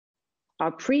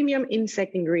are premium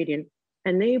insect ingredients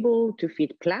enabled to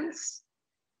feed plants,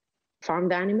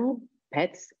 farmed animal,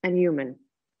 pets, and human.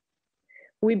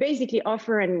 We basically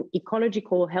offer an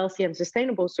ecological, healthy, and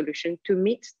sustainable solution to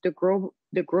meet the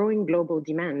growing global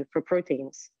demand for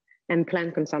proteins and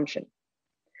plant consumption.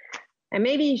 And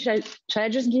maybe shall I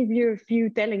just give you a few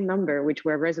telling numbers which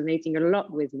were resonating a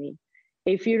lot with me.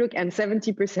 If you look, and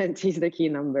 70% is the key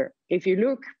number. If you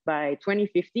look by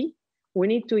 2050, we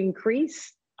need to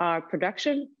increase our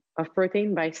production of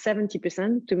protein by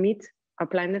 70% to meet our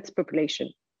planet's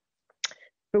population.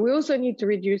 But we also need to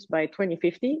reduce by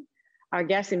 2050 our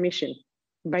gas emission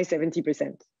by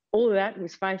 70%. All of that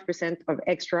with 5% of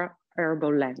extra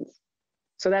arable land.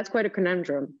 So that's quite a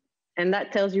conundrum. And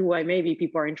that tells you why maybe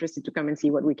people are interested to come and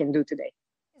see what we can do today.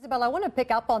 Isabelle, I want to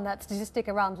pick up on that statistic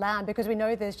around land, because we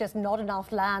know there's just not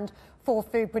enough land for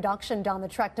food production down the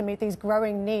track to meet these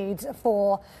growing needs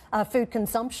for food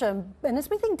consumption. And as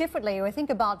we think differently, we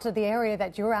think about the area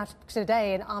that you're at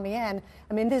today in Amiens.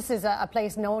 I mean, this is a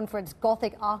place known for its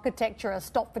Gothic architecture, a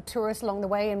stop for tourists along the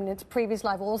way, and in its previous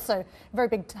life also a very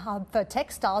big hub for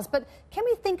textiles. But can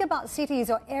we think about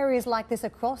cities or areas like this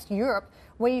across Europe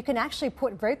where you can actually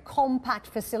put very compact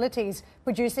facilities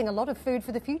producing a lot of food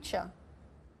for the future?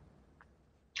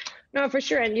 No, for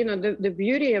sure. And, the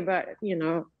beauty about,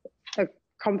 a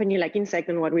company like Ynsect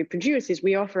and what we produce is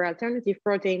we offer alternative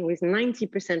protein with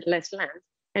 90% less land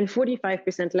and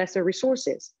 45% lesser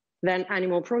resources than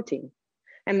animal protein.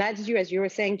 And that's due, as you were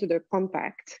saying, to the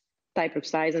compact type of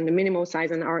size and the minimal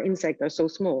size. And our insects are so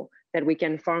small that we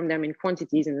can farm them in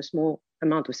quantities in a small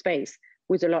amount of space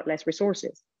with a lot less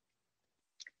resources.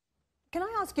 Can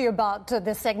I ask you about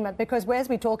this segment? Because as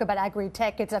we talk about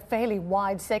agri-tech, it's a fairly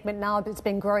wide segment now, but it's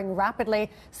been growing rapidly,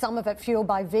 some of it fueled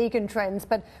by vegan trends.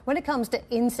 But when it comes to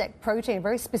insect protein, a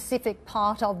very specific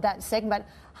part of that segment,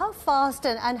 how fast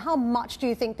and how much do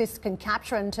you think this can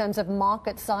capture in terms of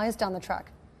market size down the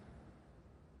track?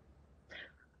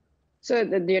 So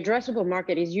the addressable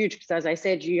market is huge because, as I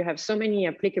said, you have so many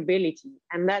applicability.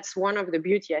 And that's one of the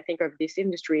beauty, I think, of this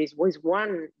industry is with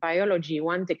one biology,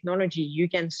 one technology, you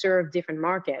can serve different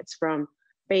markets from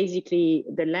basically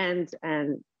the land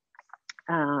and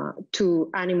to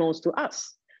animals to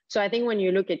us. So I think when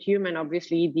you look at human,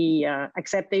 obviously the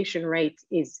acceptation rate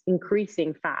is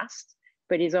increasing fast,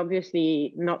 but is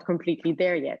obviously not completely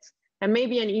there yet. And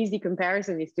maybe an easy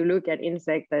comparison is to look at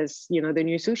insects as, the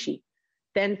new sushi.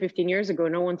 10, 15 years ago,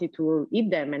 no one wanted to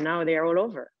eat them, and now they're all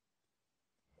over.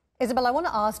 Isabelle, I want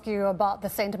to ask you about the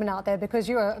sentiment out there, because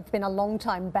you have been a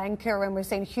long-time banker and we've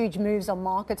seen huge moves on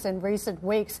markets in recent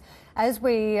weeks. As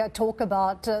we talk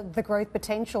about the growth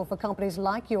potential for companies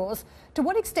like yours, to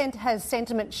what extent has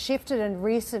sentiment shifted in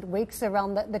recent weeks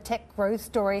around the tech growth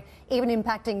story, even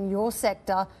impacting your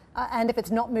sector? And if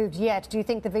it's not moved yet, do you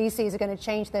think the VCs are going to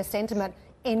change their sentiment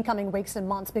in coming weeks and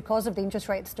months because of the interest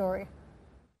rate story?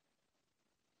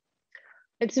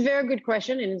 It's a very good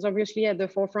question, and it's obviously at the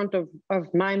forefront of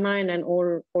my mind and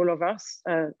all of us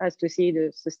as to see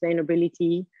the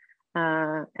sustainability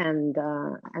and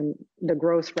the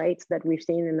growth rates that we've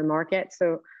seen in the market.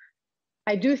 So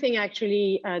I do think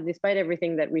actually, despite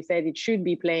everything that we said, it should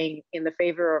be playing in the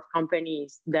favor of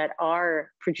companies that are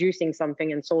producing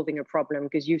something and solving a problem,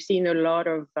 because you've seen a lot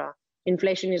of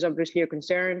inflation is obviously a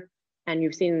concern. And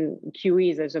you've seen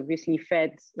QEs as obviously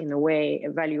fed, in a way,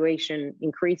 valuation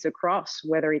increase across,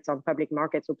 whether it's on public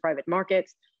markets or private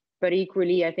markets. But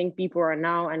equally, I think people are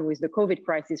now, and with the COVID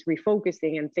crisis,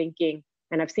 refocusing and thinking,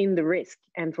 and I've seen the risk.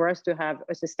 And for us to have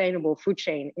a sustainable food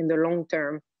chain in the long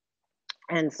term,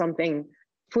 and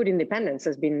food independence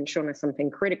has been shown as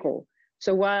something critical.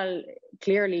 So while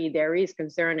clearly there is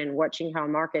concern in watching how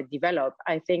markets develop,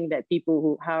 I think that people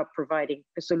who are providing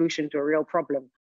a solution to a real problem